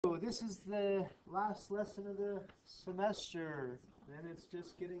this is the last lesson of the semester. Then it's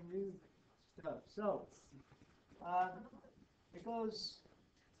just getting new stuff. So, um, it goes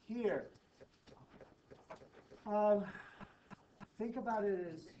here. Um, think about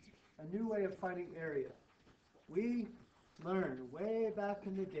it as a new way of finding area. We learned way back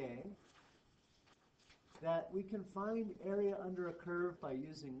in the day that we can find area under a curve by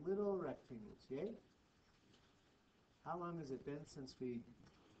using little rectangles, yay? How long has it been since we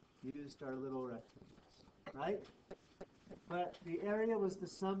used our little rectangles, right? But the area was the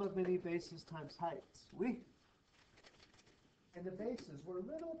sum of many bases times heights. And the bases were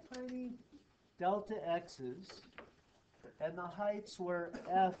little tiny delta x's, and the heights were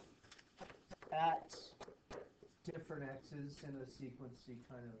f at different x's in a sequencey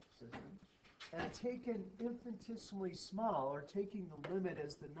kind of system. And taken infinitesimally small, or taking the limit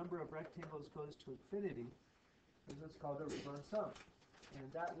as the number of rectangles goes to infinity, is what's called a Riemann sum.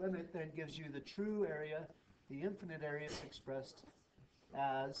 And that limit then gives you the true area. The infinite area is expressed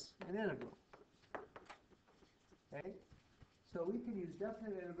as an integral. Okay? So we can use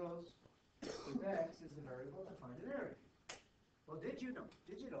definite integrals with x as a variable to find an area. Well, did you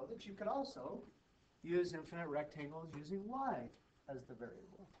know that you could also use infinite rectangles using y as the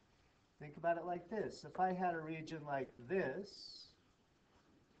variable? Think about it like this. If I had a region like this,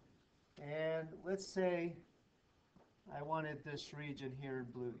 and let's say I wanted this region here in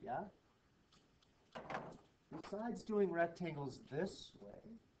blue, yeah? Besides doing rectangles this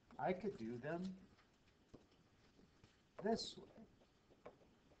way, I could do them this way.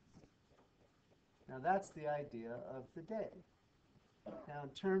 Now that's the idea of the day. Now in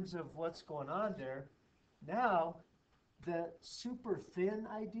terms of what's going on there, now the super thin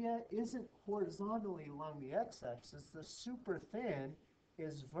idea isn't horizontally along the x-axis. The super thin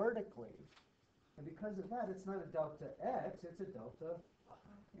is vertically. And because of that, it's not a delta x, it's a delta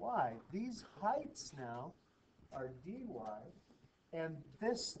y. These heights now are dy, and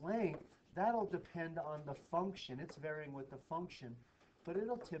this length, that'll depend on the function. It's varying with the function, but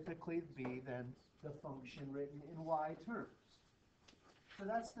it'll typically be then the function written in y terms. So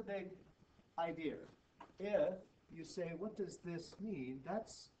that's the big idea. If you say, what does this mean?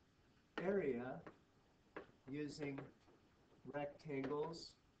 That's area using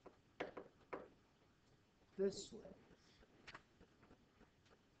rectangles this way,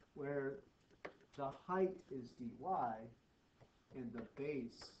 where the height is dy and the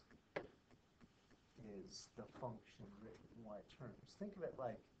base is the function written in y terms. Think of it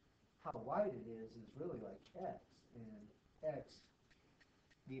like how wide it is really like x, and x,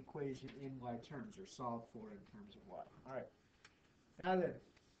 the equation in y terms, are solved for in terms of y. All right. Now then,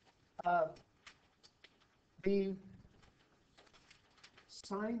 the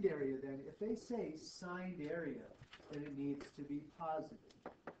signed area then, if they say signed area, then it needs to be positive.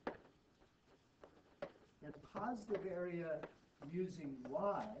 And positive area using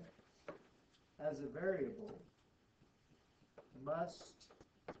y as a variable must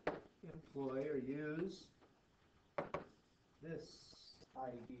employ or use this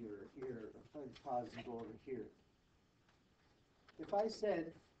idea here. I'm positive over here. If I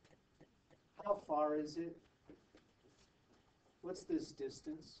said, how far is it? What's this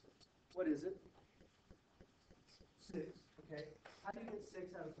distance? What is it? 6. Okay. How do you get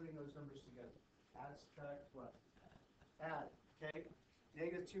 6 out of putting those numbers together? Add, subtract, what? Add. Okay.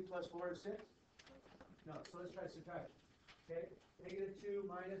 Negative 2 plus 4 is 6? No. So let's try subtract. Okay. Negative 2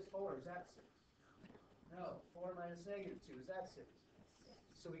 minus 4, is that 6? No. 4 minus negative 2, is that 6?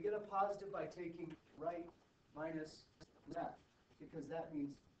 So we get a positive by taking right minus left, because that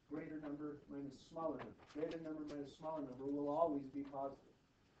means greater number minus smaller number. Greater number minus smaller number will always be positive.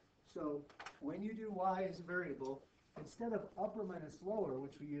 So when you do y as a variable, instead of upper minus lower,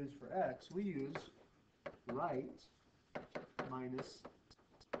 which we use for x, we use right minus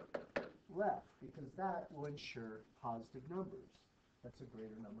left, because that will ensure positive numbers. That's a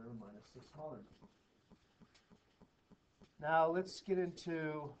greater number minus the smaller number. Now let's get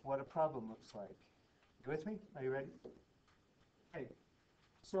into what a problem looks like. You with me? Are you ready? Okay.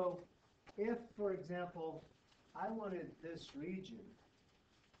 So if, for example, I wanted this region,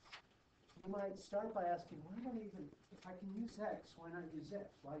 you might start by asking, why not even, if I can use x, why not use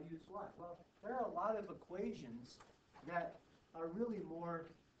x? Why use y? Well, there are a lot of equations that are really more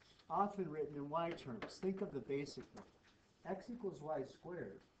often written in y terms. Think of the basic one. X equals y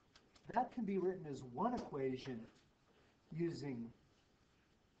squared. That can be written as one equation using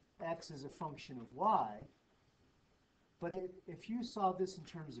x as a function of y. But if you solve this in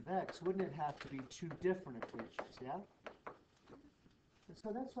terms of x, wouldn't it have to be two different equations, yeah? And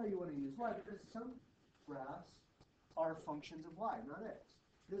so that's why you want to use y, because some graphs are functions of y, not x.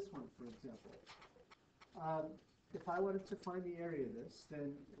 this one, for example. If I wanted to find the area of this,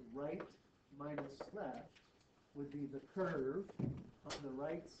 then right minus left would be the curve on the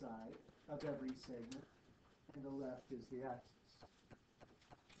right side of every segment, and the left is the axis.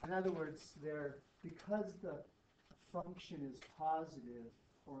 In other words, because the function is positive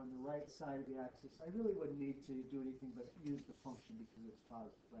or on the right side of the axis, I really wouldn't need to do anything but use the function because it's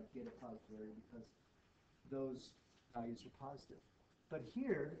positive. I'd get a positive area because those values are positive. But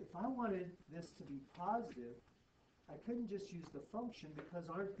here, if I wanted this to be positive, I couldn't just use the function because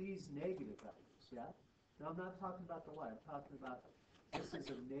aren't these negative values, yeah? Now I'm not talking about the y, I'm talking about this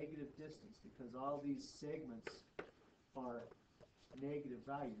is a negative distance because all these segments are negative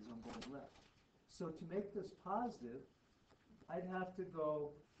values on going left. So to make this positive, I'd have to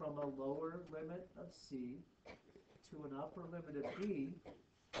go from a lower limit of C to an upper limit of D,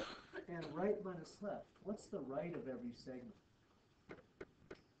 and right minus left. What's the right of every segment?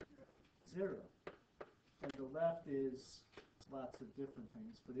 0. And the left is lots of different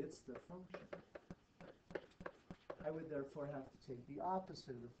things, but it's the function. I would therefore have to take the opposite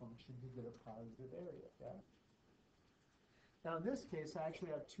of the function to get a positive area, yeah? Now in this case, I actually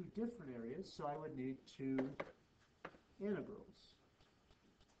have two different areas, so I would need two integrals.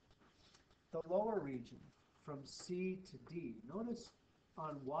 The lower region from C to D. Notice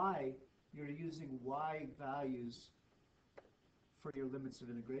on y, you're using y values for your limits of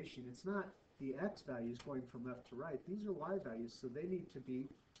integration. It's not the x values going from left to right. These are y values, so they need to be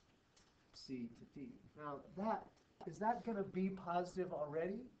C to D. Now is that going to be positive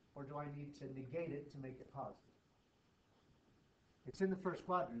already, or do I need to negate it to make it positive? It's in the first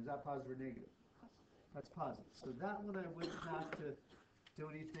quadrant. Is that positive or negative? That's positive. So that one I wouldn't have to do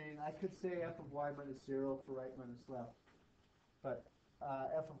anything. I could say f of y minus 0 for right minus left, but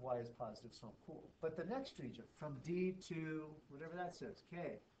f of y is positive, so I'm cool. But the next region, from D to whatever that says,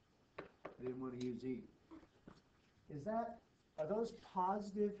 K, I didn't want to use E. Are those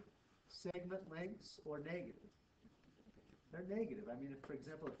positive segment lengths or negative? They're negative. I mean, if, for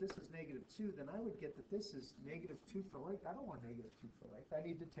example, if this is -2, then I would get that this is -2 for length. I don't want -2 for length. I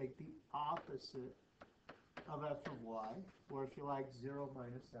need to take the opposite of f of y, or if you like, 0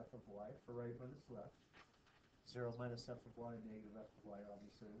 minus f of y for right minus left. 0 minus f of y and negative f of y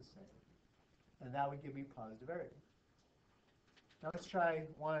obviously are the same. And that would give me positive area. Now let's try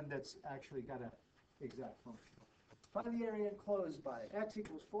one that's actually got an exact function. Find the area enclosed by x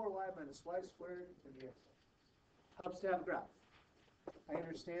equals 4y minus y squared in the x. Helps to have a graph. I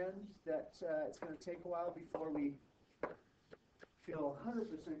understand that it's going to take a while before we feel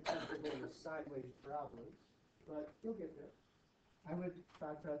 100% comfortable with sideways parabolas, but you'll get there. I would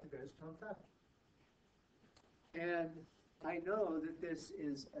factor out the greatest common factor. And I know that this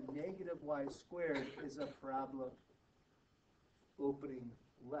is a negative y squared is a parabola opening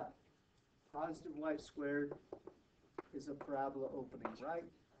left. Positive y squared is a parabola opening right.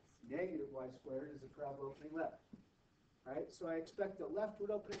 Negative y squared is a parabola opening left. Right? So I expect the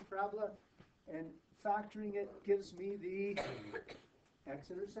leftward opening parabola, and factoring it gives me the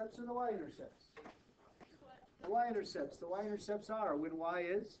x-intercepts or the y-intercepts. The y-intercepts. The y-intercepts are when y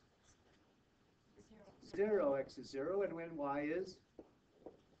is 0, x is 0, and when y is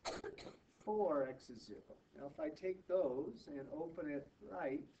 4, x is 0. Now if I take those and open it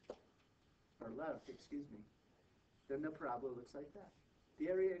right, or left, excuse me, then the parabola looks like that. The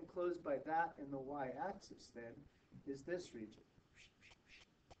area enclosed by that and the y-axis then is this region.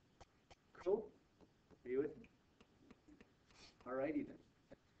 Cool? Are you with me? Alrighty then.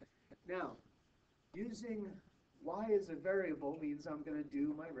 Now, using y as a variable means I'm going to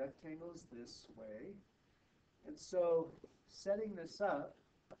do my rectangles this way. And so, setting this up,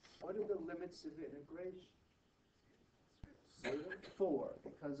 what are the limits of integration? 0 to 4,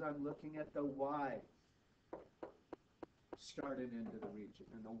 because I'm looking at the y started into the region,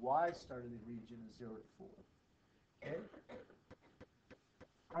 and the y started in the region is 0 to 4. Okay?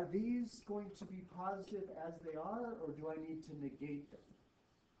 Are these going to be positive as they are, or do I need to negate them?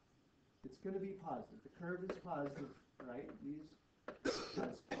 It's going to be positive. The curve is positive, right? These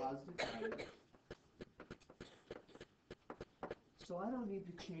has positive values. So I don't need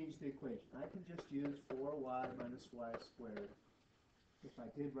to change the equation. I can just use 4y minus y squared. If I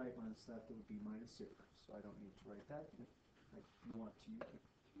did right minus left, it would be minus 0. So I don't need to write that like you want to use it.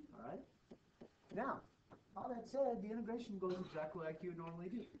 All right? Now, all that said, the integration goes exactly like you would normally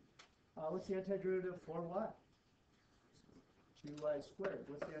do. What's the antiderivative of 4y? 2y squared.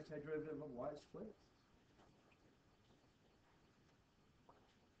 What's the antiderivative of y squared?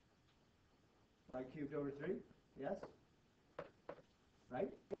 Y cubed over 3? Yes?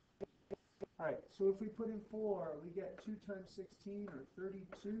 Right? All right, so if we put in 4, we get 2 times 16, or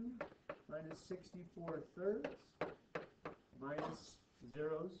 32, minus 64 thirds, minus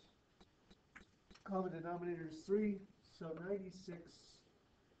zeros. Common denominator is 3, so 96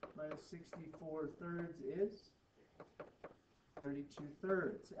 minus 64 thirds is 32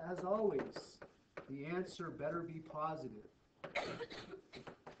 thirds. As always, the answer better be positive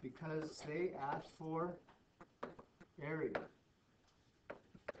because they asked for area.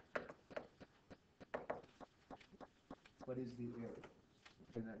 What is the area?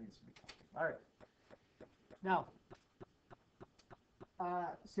 And that needs to be. All right. Now,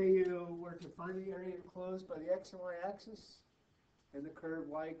 say you were to find the area enclosed by the x and y axis, and the curve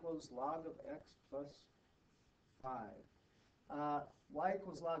y equals log of x plus 5. Y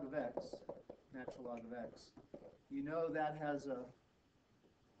equals log of x, natural log of x. You know that has a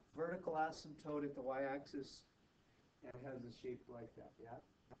vertical asymptote at the y-axis and has a shape like that, yeah?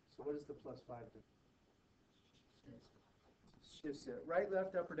 So what does the plus 5 do? Shifts it. Right,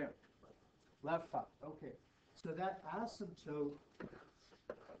 left, up, or down? Left, up. Okay. So that asymptote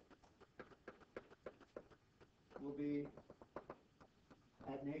will be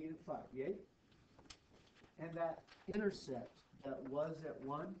at negative 5, yay? And that intercept that was at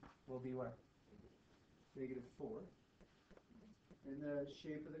 1 will be where? Negative 4. And the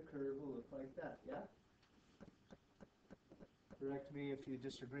shape of the curve will look like that, yeah? Correct me if you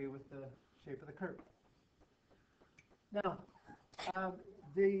disagree with the shape of the curve. Now,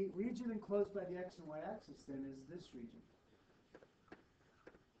 the region enclosed by the x and y axis then is this region.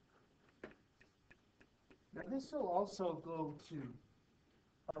 Now this will also go to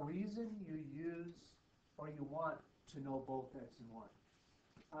a reason you use or you want to know both x and y.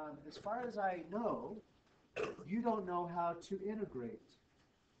 As far as I know, you don't know how to integrate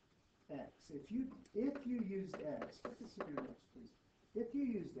x. If you used x, put this in your notes please. If you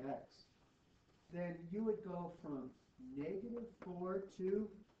used x, then you would go from negative 4 to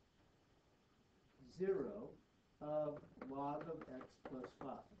 0 of log of x plus 5,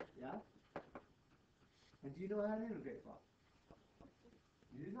 yeah? And do you know how to integrate log?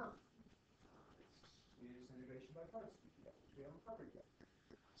 You do not. You use integration by parts. We haven't covered yet.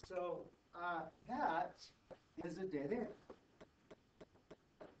 So that is a dead end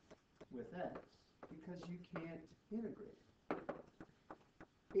with x because you can't integrate it.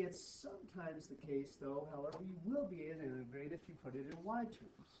 It's sometimes the case, though, however, you will be able to integrate if you put it in y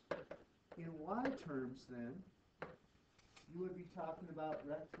terms. In y terms, then, you would be talking about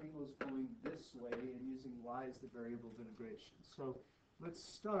rectangles going this way and using y as the variable of integration. So let's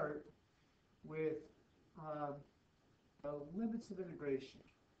start with the limits of integration.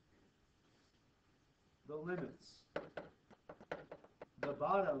 The limits. The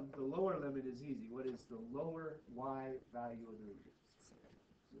bottom, the lower limit is easy. What is the lower y value of the region?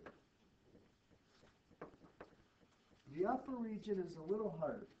 The upper region is a little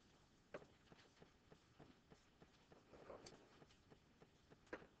harder.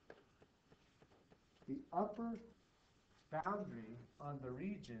 The upper boundary on the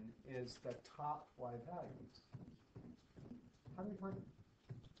region is the top y values. How do you find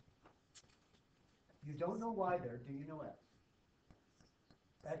it? You don't know y there. Do you know x?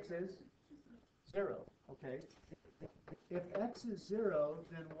 X is 0. Okay. If x is 0,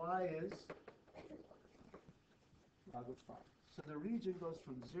 then y is log of 5. So the region goes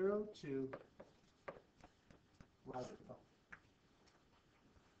from 0 to log of 5.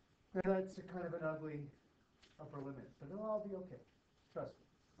 Now that's a kind of an ugly upper limit, but it'll all be okay. Trust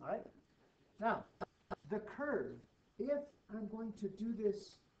me. All right? Now, the curve, if I'm going to do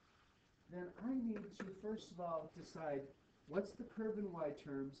this, then I need to first of all decide what's the curve in y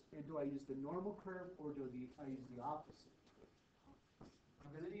terms, and do I use the normal curve or do I use the opposite?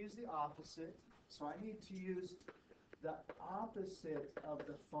 I'm going to use the opposite, so I need to use the opposite of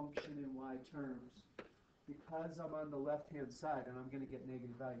the function in y terms because I'm on the left-hand side and I'm going to get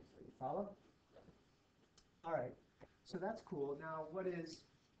negative values. You follow? All right, so that's cool. Now, what is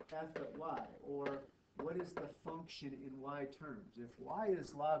f at y, or what is the function in y terms? If y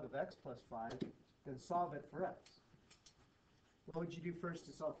is log of x plus 5, then solve it for x. What would you do first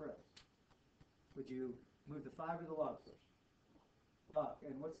to solve for x? Would you move the 5 or the log first? Log.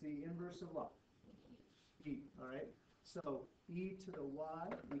 And what's the inverse of log? E. All right. So e to the y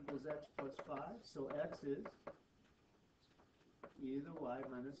equals x plus 5. So x is e to the y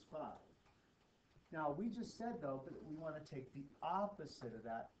minus 5. Now, we just said, though, that we want to take the opposite of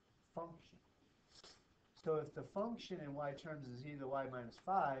that function. So if the function in y terms is e to the y minus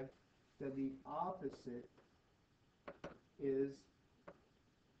 5, then the opposite is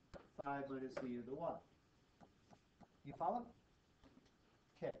 5 minus e to the y. You follow?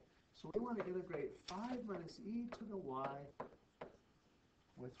 Okay. So we want to integrate 5 minus e to the y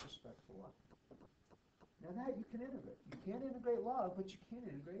with respect to y. Now that you can integrate. You can't integrate log, but you can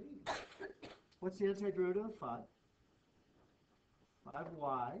integrate e. What's the antiderivative of 5?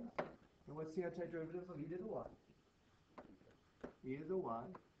 5y. And what's the antiderivative of e to the y? E to the y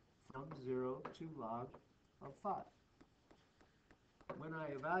from 0 to log of 5. When I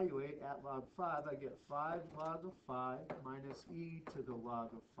evaluate at log 5, I get 5 log of 5 minus e to the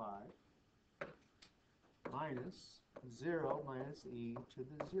log of 5 minus 0 minus e to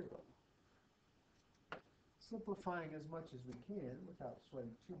the 0. Simplifying as much as we can without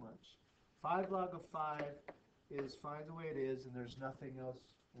sweating too much. 5 log of 5 is fine the way it is, and there's nothing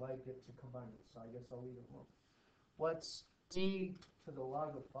else like it to combine it, so I guess I'll leave it alone. What's e to the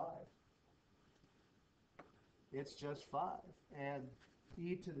log of 5? It's just 5. And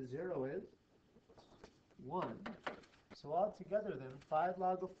e to the 0 is 1. So altogether then, 5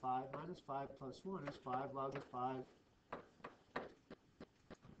 log of 5 minus 5 plus 1 is 5 log of 5.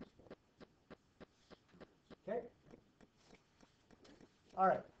 Okay? All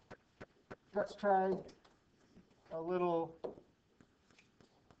right. Let's try a little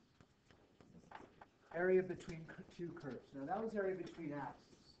area between two curves. Now that was area between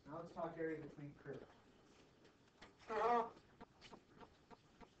axes. Now let's talk area between curves.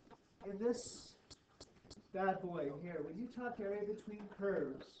 In this bad boy here, when you talk area between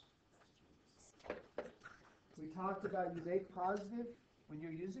curves, we talked about you make positive. When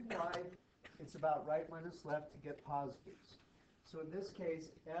you're using y, it's about right minus left to get positives. So in this case,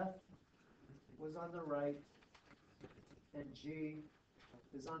 f was on the right and g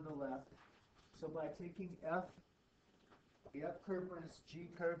is on the left. So by taking f, the f curve minus g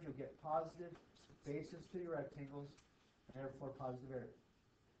curve, you'll get positive bases to your rectangles, and therefore positive area.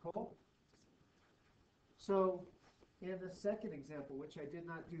 Cool? So in the second example, which I did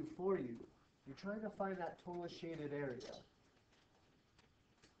not do for you, you're trying to find that total shaded area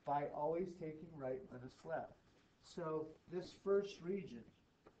by always taking right minus left. So this first region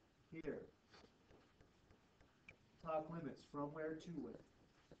here, talk limits from where to where?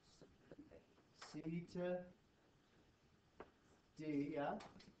 C to D, yeah?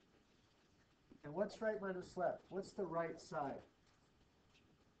 And what's right minus left? What's the right side?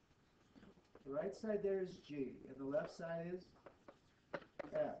 The right side there is G, and the left side is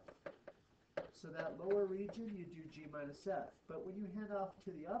F. So that lower region, you do G minus F. But when you head off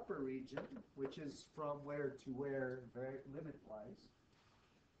to the upper region, which is from where to where, very limit-wise,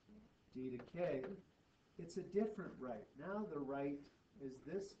 D to K, it's a different right. Now the right is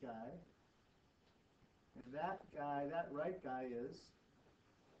this guy, and that guy, that right guy is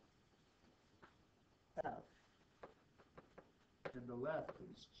F, and the left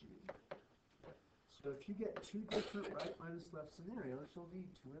is G. So if you get two different right minus left scenarios, you'll need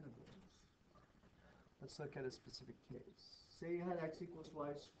two integrals. Let's look at a specific case. Say you had x equals y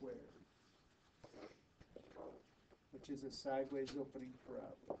squared, which is a sideways opening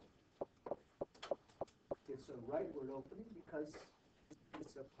parabola. It's a rightward opening because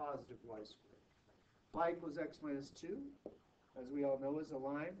it's a positive y squared. Y equals x minus 2, as we all know, is a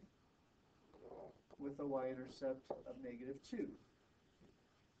line with a y-intercept of negative 2.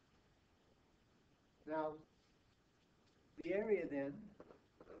 Now, the area then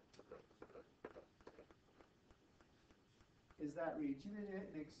is that region, and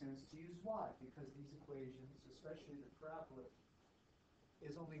it makes sense to use y because these equations, especially the parabola,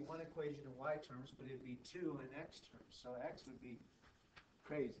 is only one equation in y terms, but it'd be two in x terms. So x would be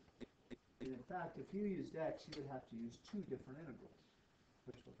crazy. And in fact, if you used x, you would have to use two different integrals,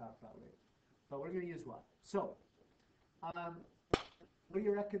 which we'll talk about later. But we're going to use y. So, what do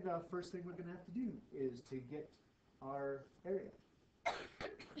you reckon the first thing we're going to have to do is to get our area?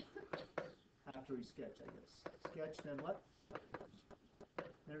 After we sketch, I guess. Sketch, then what?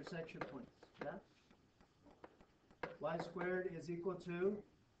 Intersection points, yeah? Y squared is equal to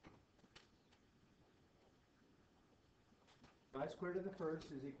y squared to the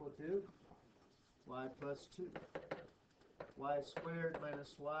first is equal to y plus 2. Y squared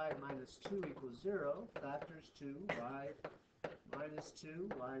minus y minus 2 equals 0. Factors 2, y minus 2,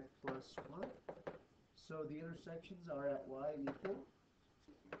 y plus 1. So the intersections are at y equal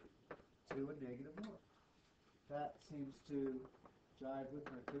to a negative 1. That seems to jive with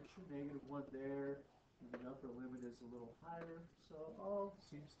my picture. Negative 1 there, and the upper limit is a little higher. So all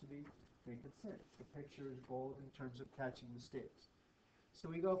seems to be making sense. The picture is bold in terms of catching mistakes. So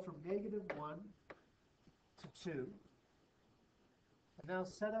we go from negative 1 to 2. And now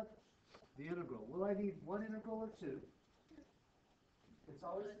set up the integral. Will I need one integral or two? It's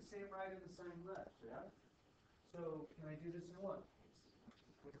always the same right and the same left, yeah? So can I do this in one?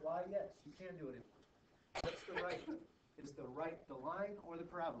 With y, yes, you can do it in one. What's the right? Is the right the line or the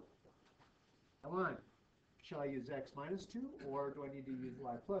parabola? The line. Shall I use x minus 2, or do I need to use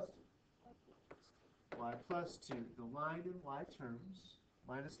y plus 2? Y plus 2, the line in y terms,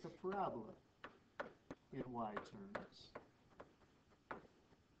 minus the parabola in y terms,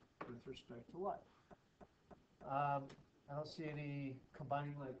 with respect to what? I don't see any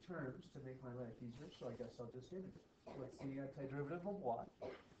combining like terms to make my life easier, so I guess I'll just integrate. What's the antiderivative of y?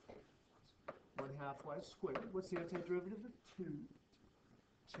 1/2 y squared. What's the antiderivative of 2?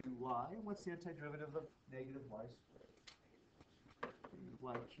 2y. And what's the antiderivative of negative y squared?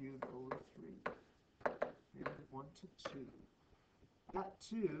 Y cubed over 3. Negative 1 to 2. At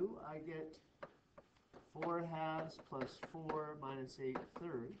 2, I get 4/2 plus 4 minus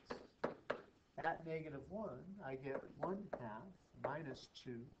 8/3. At negative 1, I get 1/2 minus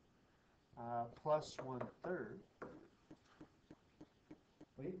 2 plus 1/3.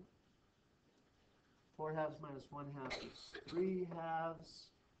 Wait. 4/2 minus 1/2 is 3/2.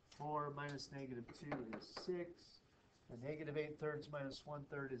 4 minus negative 2 is 6. And negative 8/3 minus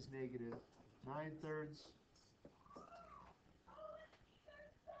 1/3 is negative 9/3.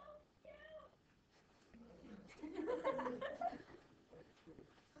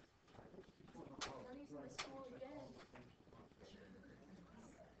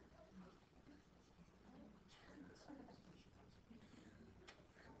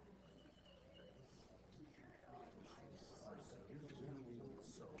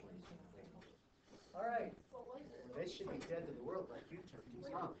 All right. They should be dead to the world like you turned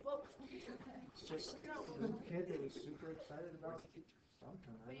these on. It's just a little kid that was super excited about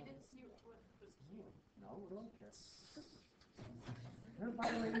something. But you didn't see what was. No, we don't care. They're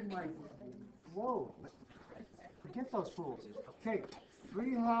violating my. Whoa. Forget those fools. Okay.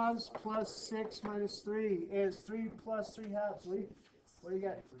 3/2 plus 6 minus 3 is 3 plus 3/2. Lee, what do you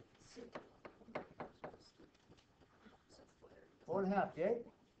got? 4.5, okay?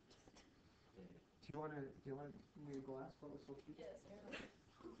 Do you want me to go ask what was so cute? Yes.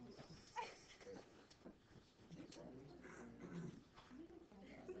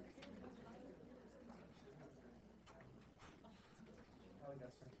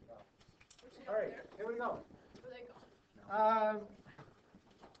 All right, here we go. Where they go?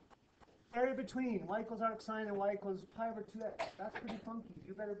 Area between y equals arc sine and y equals pi over 2x. That's pretty funky.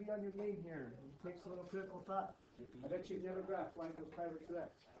 You better be on your game here. It takes a little critical thought. I bet you've never graphed y equals pi over 2x.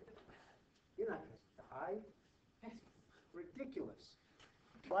 You're not going to die. Ridiculous.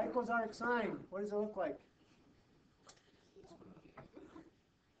 Y equals arc sine. What does it look like?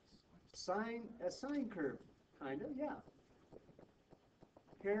 A sine curve, kind of, yeah.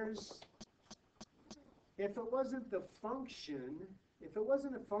 Here's, if it wasn't a function,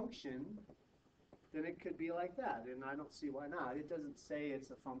 then it could be like that, and I don't see why not. It doesn't say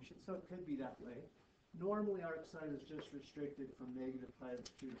it's a function, so it could be that way. Normally, arc sine is just restricted from negative pi over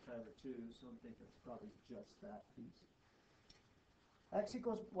 2 to pi over 2, so I'm thinking it's probably just that piece.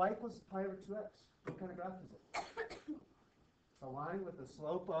 Y equals pi over 2x. What kind of graph is it? It's a line with a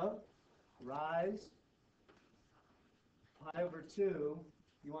slope of rise pi over 2.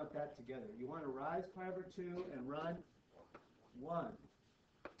 You want that together. You want to rise pi over 2 and run 1,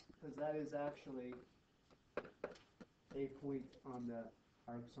 because that is actually a point on the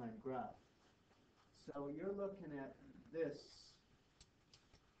arc sine graph. So you're looking at this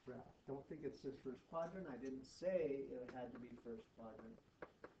graph. Don't think it says first quadrant. I didn't say it had to be first quadrant.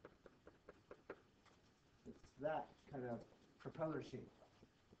 It's that kind of propeller shape.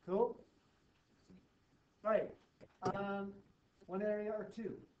 Cool? Right. One area or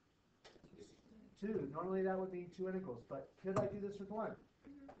two? 2. Normally that would be 2 integrals, but could I do this with 1?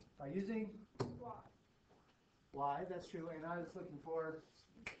 By using y, that's true, and I was looking for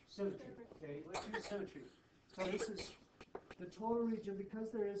symmetry. Okay, let's use symmetry. So this is the total region.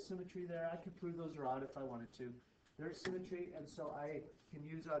 Because there is symmetry there, I could prove those are odd if I wanted to. There's symmetry, and so I can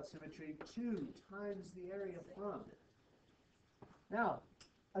use odd symmetry 2 times the area from. Now,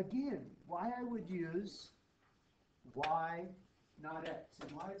 again, why I would use y, not x,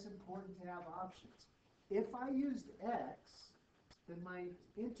 and why it's important to have options. If I used x, then my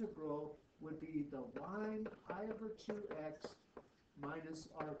integral would be the line pi over 2x minus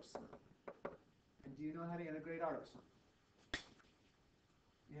arc sine. And do you know how to integrate arc sine?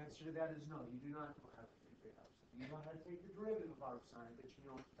 The answer to that is no, you do not know how to integrate arc sine. You know how to take the derivative of arc sine, but you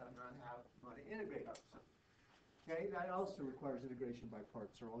don't know how to integrate arc sine. Okay, that also requires integration by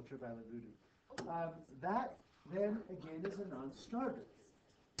parts, or ultraviolet voodoo. That then again is a non-starter.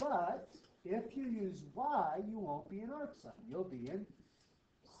 But if you use y, you won't be in arc sine. You'll be in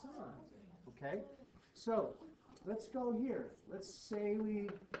sine. Okay? So let's go here. Let's say we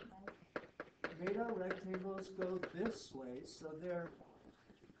made our rectangles go this way, so they're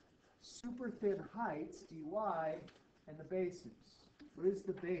super thin heights, dy, and the bases. What is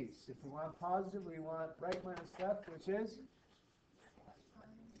the base? If we want positive, we want right minus left, which is?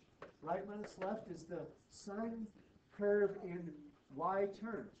 Right minus left is the sine curve in y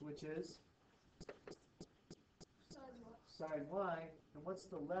terms, which is sine y. And what's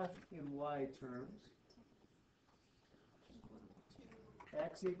the left in y terms?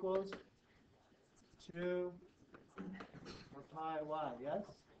 X equals 2 or pi y, yes?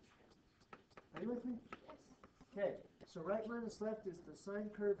 Are you with me? Okay, so right minus left is the sine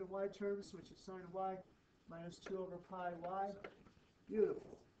curve in y terms, which is sine y minus 2 over pi y.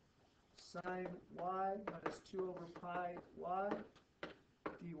 Beautiful. Sine y minus 2 over pi y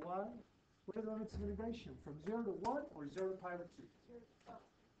dy. What are the limits of integration? From 0 to 1 or 0 to pi over 2?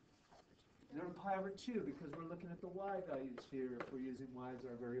 0 to pi over 2, because we're looking at the y values here if we're using y as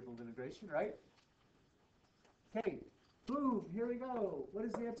our variable of integration, right? Okay, boom, here we go. What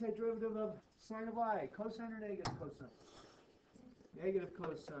is the antiderivative of sine of y? Cosine or negative cosine? Negative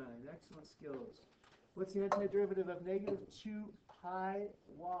cosine. Excellent skills. What's the antiderivative of negative 2 pi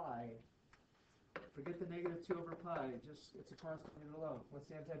y? Forget the negative 2 over pi. Just, it's a constant unit alone. What's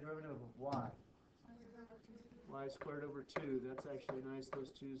the antiderivative of y? Y squared over 2. That's actually nice.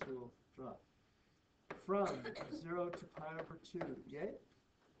 Those 2's will drop. From 0 to pi over 2. Yay?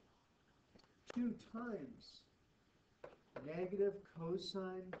 2 times negative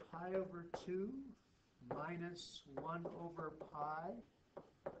cosine pi over 2 minus 1 over pi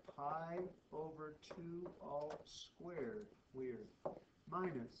over 2 all squared. Weird.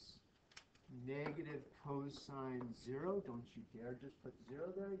 Minus negative cosine 0. Don't you dare just put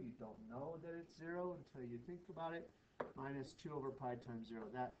 0 there. You don't know that it's 0 until you think about it. Minus 2 over pi times 0.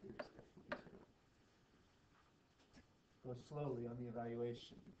 That is definitely 0. Go slowly on the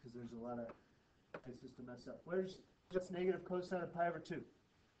evaluation because there's a lot of places to mess up. What's negative cosine of pi over 2?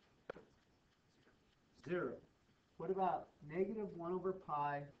 0. What about negative 1 over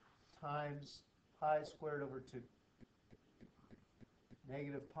pi times pi squared over 2?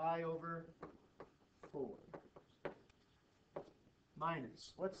 Negative pi over 4.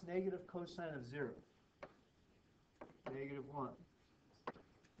 Minus, what's negative cosine of 0? Negative 1.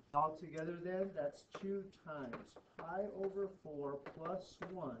 All together then, that's 2 times pi over 4 plus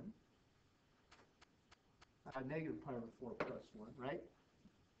 1. Negative pi over 4 plus 1, right?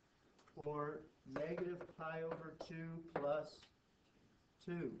 Or negative pi over 2 plus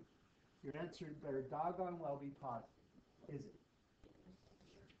 2. Your answer better doggone well be positive. Is it?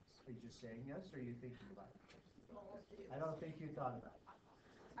 Are you just saying yes, or are you thinking about it? I don't think you thought about it.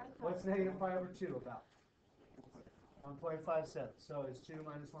 What's negative pi over 2 about? 1.57. So is 2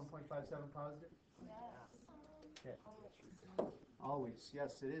 minus 1.57 positive? Yes. Okay. Always.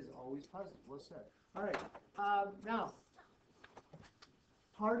 Yes, it is always positive. Well said. All right. Now,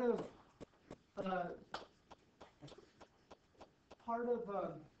 part of a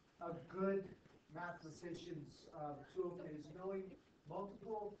good mathematician's tool is knowing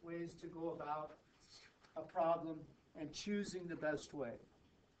multiple ways to go about a problem and choosing the best way.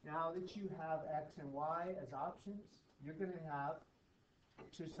 Now that you have x and y as options, you're going to have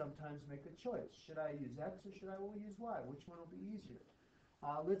to sometimes make a choice. Should I use x or should I only use y? Which one will be easier?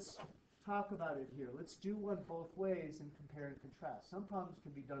 Let's talk about it here. Let's do one both ways and compare and contrast. Some problems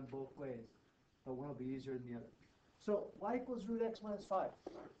can be done both ways, but one will be easier than the other. So y equals root x minus 5.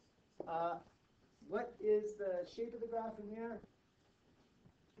 What is the shape of the graph in the air?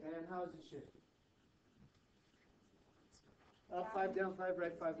 And how is it shaped? Up 5, down 5,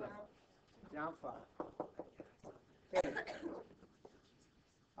 right 5, left. Down 5. Okay.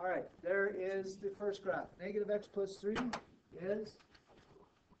 All right, there is the first graph. Negative x plus 3 is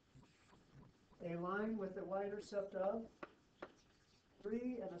a line with a y-intercept of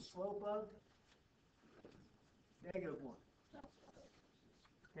 3 and a slope of negative 1.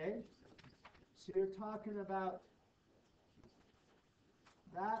 Okay? So you're talking about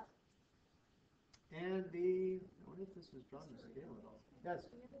that and the, I wonder if this was drawn to scale at all. Yes?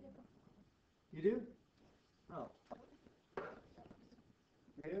 You do? Oh.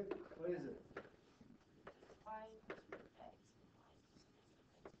 You do? What is it?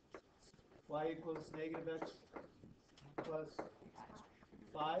 Y equals negative x plus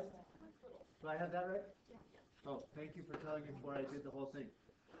 5. Do I have that right? Oh, thank you for telling me before I did the whole thing.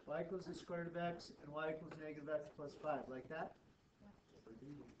 Y equals the square root of x, and y equals negative x plus 5. Like that?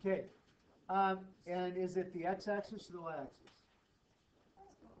 Okay. And is it the x-axis or the y-axis?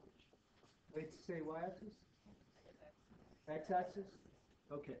 Wait to say y-axis? X-axis?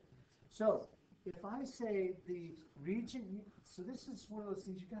 Okay. So, if I say the region, so this is one of those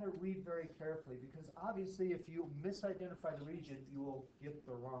things you gotta read very carefully, because obviously if you misidentify the region, you will get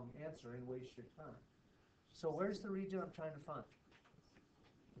the wrong answer and waste your time. So where's the region I'm trying to find?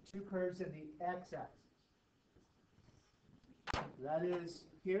 The two curves in the x-axis. That is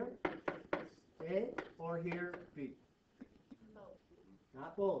here, A, or here, B?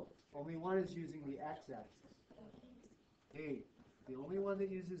 Not both. Only one is using the x-axis. A. The only one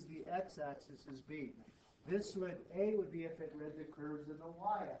that uses the x-axis is B. This would, A would be if it read the curves in the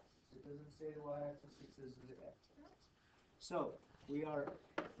y-axis. It doesn't say the y-axis, it says the x-axis. So, we are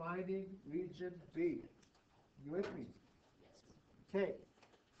finding region B. You with me? Okay.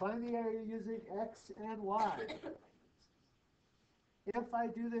 Find the area using x and y. If I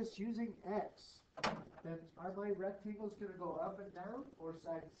do this using x, then are my rectangles going to go up and down or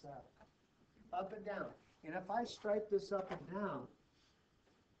side to side? Up and down. And if I stripe this up and down,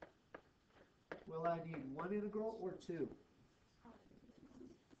 will I need one integral or two?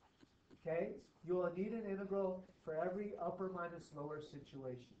 Okay, you will need an integral for every upper minus lower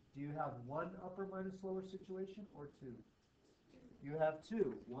situation. Do you have one upper minus lower situation or two? You have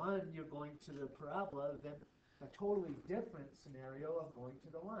two. One, you're going to the parabola, then a totally different scenario of going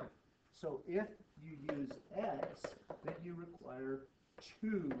to the line. So if you use x, then you require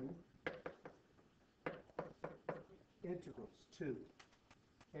two integrals, two.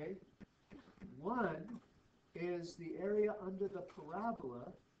 Okay? One is the area under the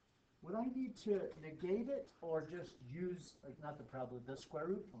parabola. Would I need to negate it or just use, like not the parabola, the square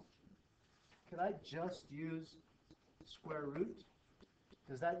root function? Could I just use square root?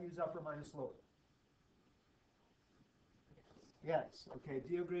 Does that use upper minus lower? Yes. Okay.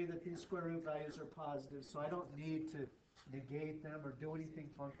 Do you agree that these square root values are positive, so I don't need to negate them or do anything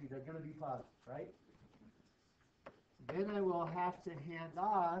funky? They're going to be positive, right? Then I will have to hand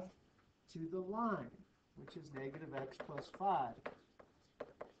off to the line, which is negative x plus 5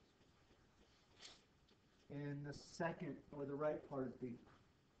 in the second or the right part of B.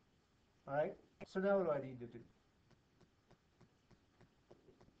 All right? So now what do I need to do?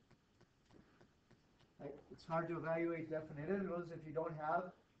 It's hard to evaluate definite integrals if you don't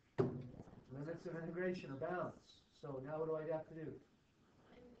have limits of integration or bounds. So now what do I have to do?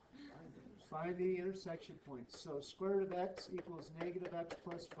 Find the intersection points. So square root of x equals negative x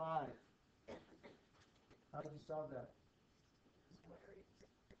plus 5. How did you solve that?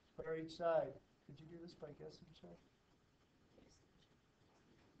 Square each side. Could you do this by guessing, Chuck?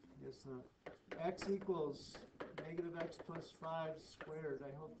 Yes, not. X equals negative x plus 5 squared.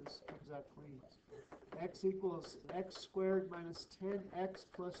 I hope this comes out clean. X equals x squared minus 10x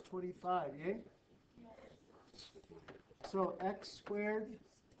plus 25, yay? So x squared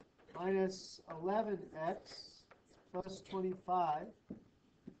minus 11x plus 25.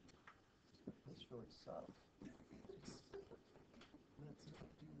 That's really soft.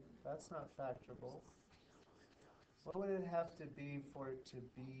 That's not factorable. What would it have to be for it to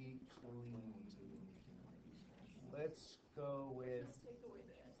be clean? Let's go with...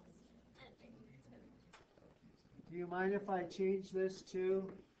 Do you mind if I change this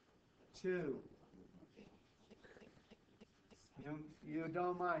to 2? You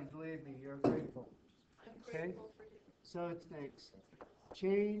don't mind, believe me, you're grateful. Okay? So it's next.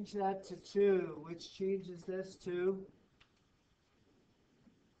 Change that to 2, which changes this to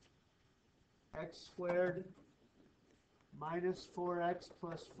x squared minus 4x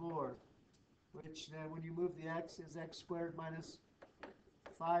plus 4, which then when you move the x is x squared minus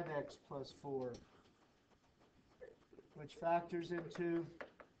 5x plus 4, which factors into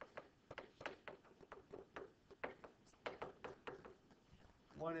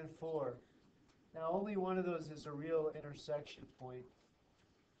 1 and 4. Now only one of those is a real intersection point.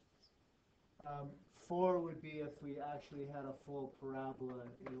 4 would be if we actually had a full parabola,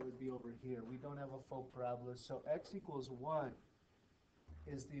 and it would be over here. We don't have a full parabola, so x equals 1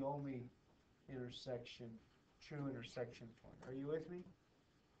 is the only intersection, true intersection point. Are you with me?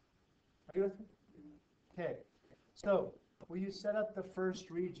 Are you with me? Okay. So, will you set up the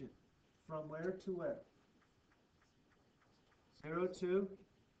first region? From where to where? 0 to?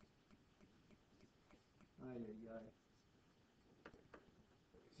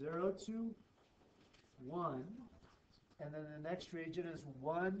 0 to 1. And then the next region is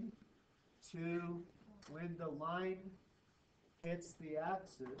 1 to when the line hits the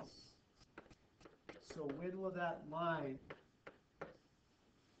axis. So when will that line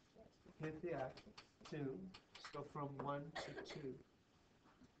hit the axis? 2. So from 1 to 2.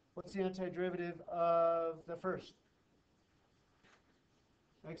 What's the antiderivative of the first?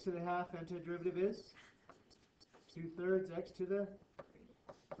 X to the half antiderivative is 2/3 x to the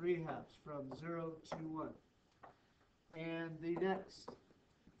 3 halves from 0 to 1. And the next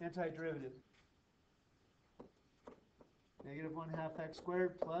antiderivative, negative 1/2 x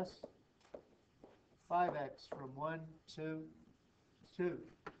squared plus 5x from 1 to 2.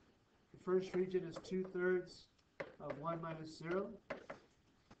 The first region is 2/3 of 1 minus 0.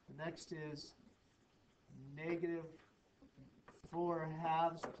 The next is negative 4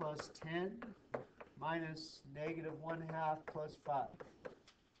 halves plus 10 minus negative 1/2 plus 5.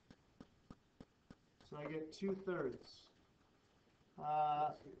 So I get 2/3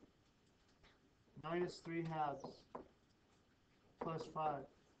 minus 3 halves plus 5.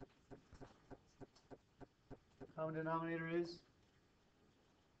 Common denominator is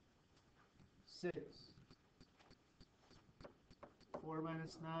 6. 4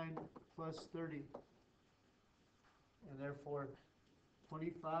 minus 9 plus 30. And therefore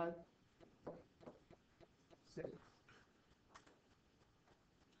 25, 6.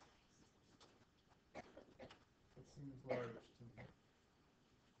 It seems large to me.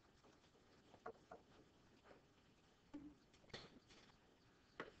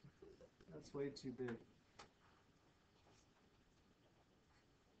 That's way too big.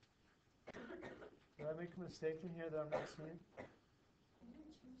 Did I make a mistake in here that I'm not seeing?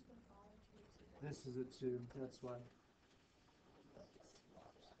 This is a 2, that's why.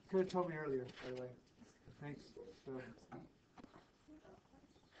 Could have told me earlier, by the way. Thanks.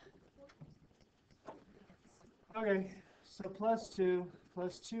 Okay, so plus 2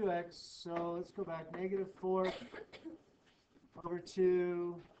 plus 2x, so let's go back. Negative 4 over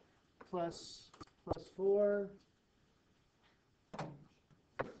 2 plus 4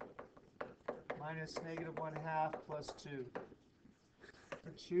 minus negative 1/2 plus 2.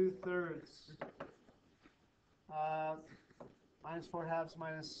 For 2/3. Minus 4 halves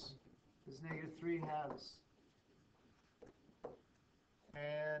minus is negative 3 halves.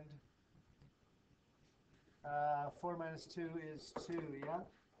 And 4 minus 2 is 2, yeah?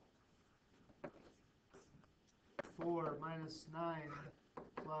 4 minus 9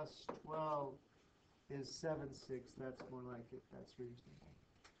 plus 12 is 7/6. That's more like it. That's reasonable.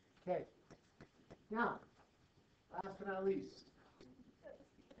 Okay. Now, last but not least,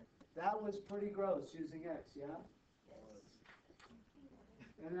 that was pretty gross using x, yeah?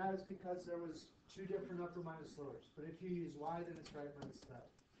 And that is because there was 2 different upper minus lowers. But if you use y, then it's right minus left.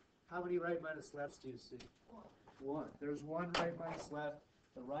 How many right minus lefts do you see? 1. There's 1 right minus left.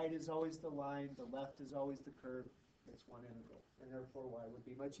 The right is always the line. The left is always the curve. It's 1 integral. And therefore y would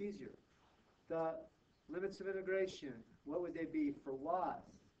be much easier. The limits of integration, what would they be for y?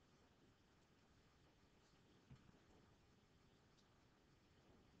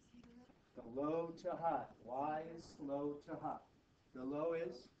 The low to high. Y is low to high. The low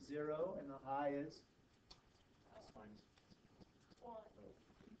is 0 and the high is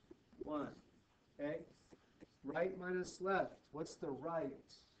 1. Okay? Right minus left. What's the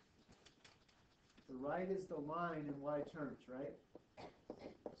right? The right is the line in y terms, right?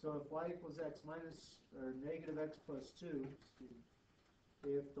 So if y equals x minus, or negative x plus 2,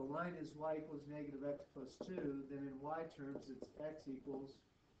 if the line is y equals negative x plus 2, then in y terms it's x equals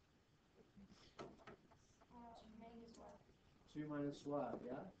 2 minus y,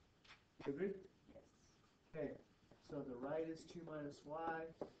 yeah? You agree? Yes. Okay, so the right is 2 minus y,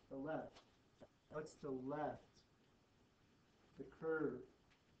 the left. What's the left? The curve.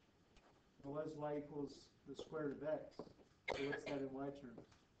 Well, what is y equals the square root of x? So what's that in y terms?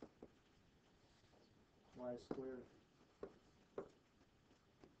 Y squared.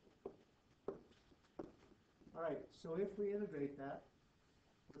 Alright, so if we integrate that,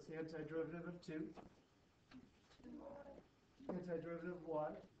 what's the antiderivative of 2? Antiderivative of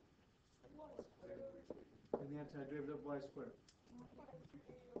y? And the antiderivative of y squared?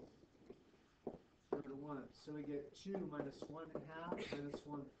 Square root of 1. So we get 2 minus 1/2 minus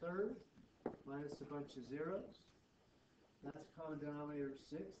 1/3 minus a bunch of zeros. That's common denominator of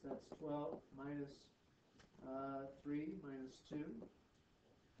 6. That's 12 minus 3 minus 2.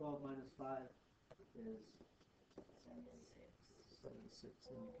 12 minus 5 is 7/6.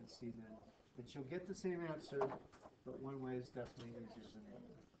 And you can see then that you'll get the same answer, but one way is definitely easier than the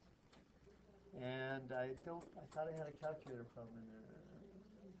other. And I thought I had a calculator problem in there.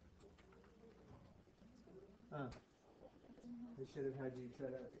 Huh. They should have had you try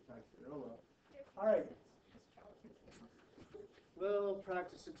that at the calculator. Oh well. Alright. We'll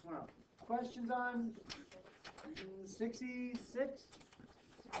practice it tomorrow. Questions on 66?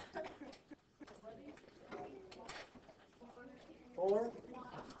 4?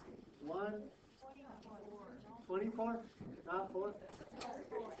 1? 24? Not 4?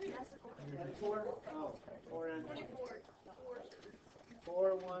 24? Oh, 4 and 4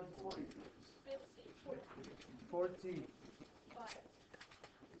 4, 1, 40. 14.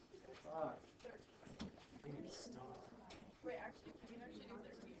 5. Wait, actually, we can actually do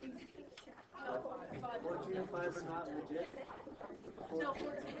 13. No, 5. 14 and 5 are not legit. No,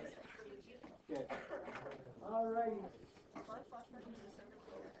 14 is. Okay. All right.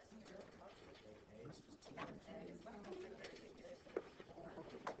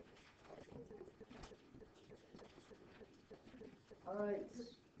 All right.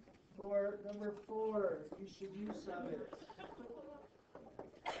 For number 4, you should use summits.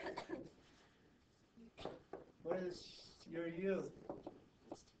 What is your U?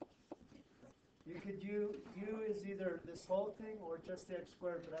 You could U is either this whole thing or just x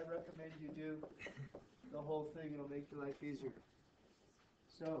squared, but I recommend you do the whole thing. It'll make your life easier.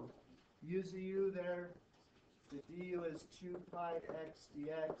 So use the U there. The du is 2 pi x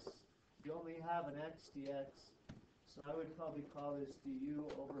dx. You only have an x dx, so I would probably call this du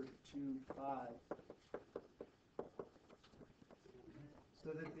over 2 pi. So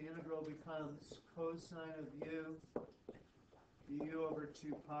that the integral becomes cosine of u du over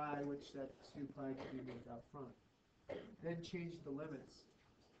 2 pi, which that 2 pi can be moved out front. Then change the limits.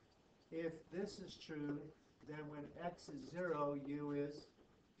 If this is true, then when x is 0, u is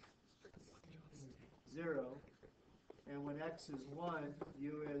 0. And when x is 1,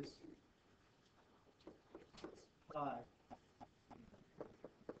 u is pi.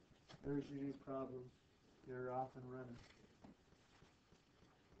 There's your new problem. You're off and running.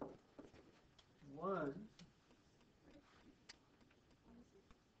 1.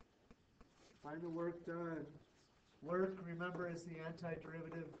 Find the work done. Work, remember, is the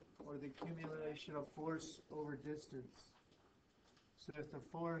antiderivative or the accumulation of force over distance. So if the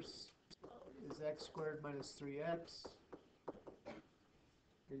force is x squared minus 3x,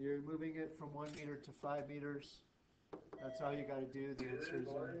 and you're moving it from 1 meter to 5 meters, that's all you got to do. The answer is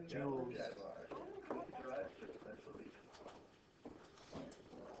in joules.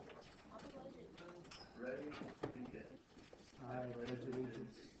 I pledge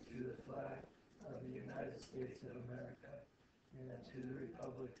allegiance to the flag of the United States of America and to the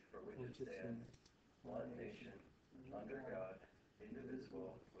republic for which it stands, one nation, under God,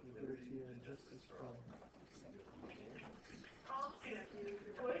 indivisible, with liberty and justice for all. All students,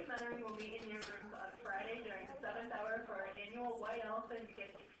 boys mentoring will meet in your rooms on Friday during the 7th hour for our annual White Elephant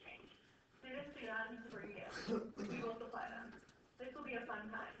Gift Exchange. Students do not need to bring gifts. We will supply them. This will be a fun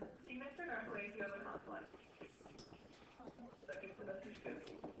time. See Mr. Northway if you have a conflict. Second semester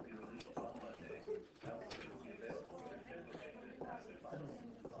schedule will be released on Monday. Calendars will be available for schedule changes after finals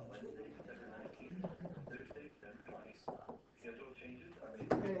on Wednesday, December 19th, Thursday, December 20th. Schedule changes are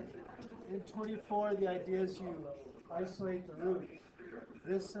made. In 24, the idea is you isolate the root.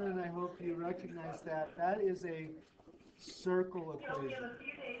 This, and I hope you recognize that, that is a circle You only equation. have a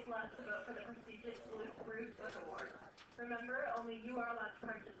few days left to vote for the prestigious Bruce Book Award. Remember, only you are allowed to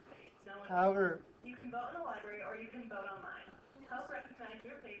participate. No one else. However, You can vote in the library or you can vote online. Help recognize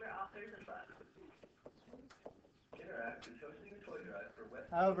your favorite authors and books. Interact is hosting a toy drive for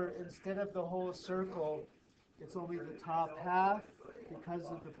West. instead of the whole circle, it's only the top half because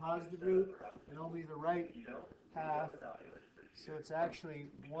of the positive root, and only the right half. So it's actually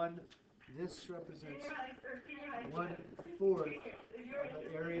this represents 1/4 of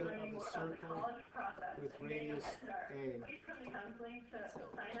the area of the circle with radius A. Please come to counseling to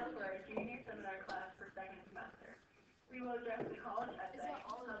sign up for our junior seminar class for second semester. We will address the college essay,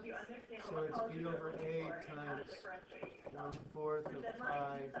 help you understand So what it's college B is over looking A for and how to times differentiate yourself. 1/4 The of deadline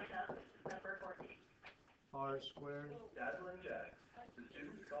pi to sign up is December 14th. r squared. Dazzling Jacks. The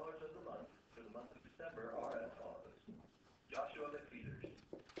student scholars of the month for the month of December are as follows. Joshua McPeters.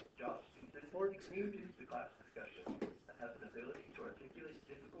 Josh consistently contributes to class discussion and has an ability to articulate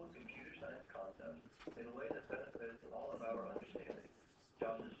difficult computer science concepts in a way that benefits all of our understanding.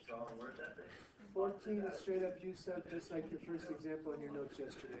 Josh's strong word ethic. 14 is straight up you said, just like your first example in your notes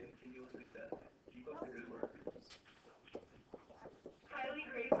yesterday. Continual success. Keep up the good work. Kylie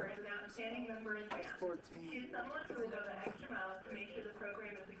Graper is an outstanding member in band. 14. She is someone who will go the extra mile to make sure the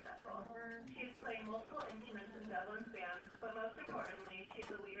program is successful. She is playing multiple instruments in Devlin's band, but most importantly, she is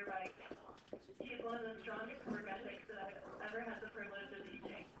a leader by example. She is one of the strongest work ethics that I've ever had the privilege of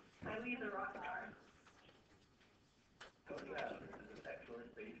teaching. Kylie is a rock star. Tony Adams is an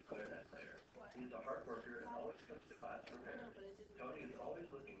excellent bass clarinet player. He is a hard worker and always comes to class prepared. Tony is always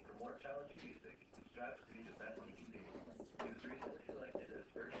looking for more challenging music and strives to be the best he can be. He was recently selected as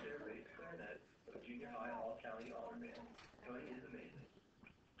first chair bass clarinet of Junior High All-County Honor Band. Tony is amazing.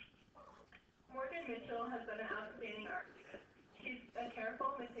 Morgan Mitchell has been an outstanding art student. She's a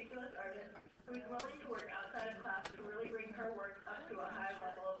careful, meticulous artist who is willing to work outside of class to really bring her work up to a high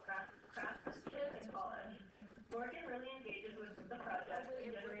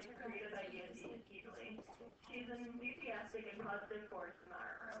enthusiastic and positive force in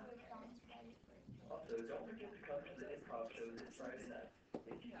our room. Also, don't forget to come to the improv show this Friday night.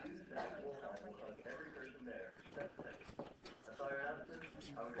 If you do, Zach will hug every person there. That's it. That's all your announcements.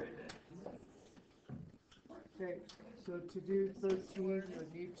 Have a great day. Okay, so to do 13, you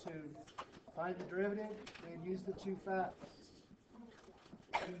would need to find the derivative and use the two facts.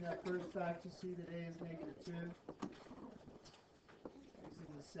 In that first fact, you see that a is -2.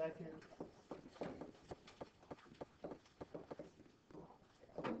 Using the second,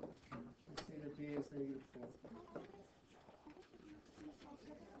 you see that b is -4.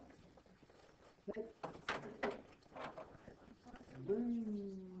 Okay.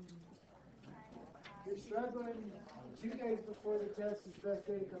 Boom. You're struggling 2 days before the test is the best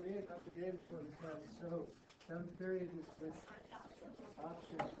day to come in, not the day before the test. So, some period is this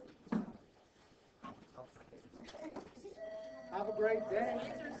option. Have a great day.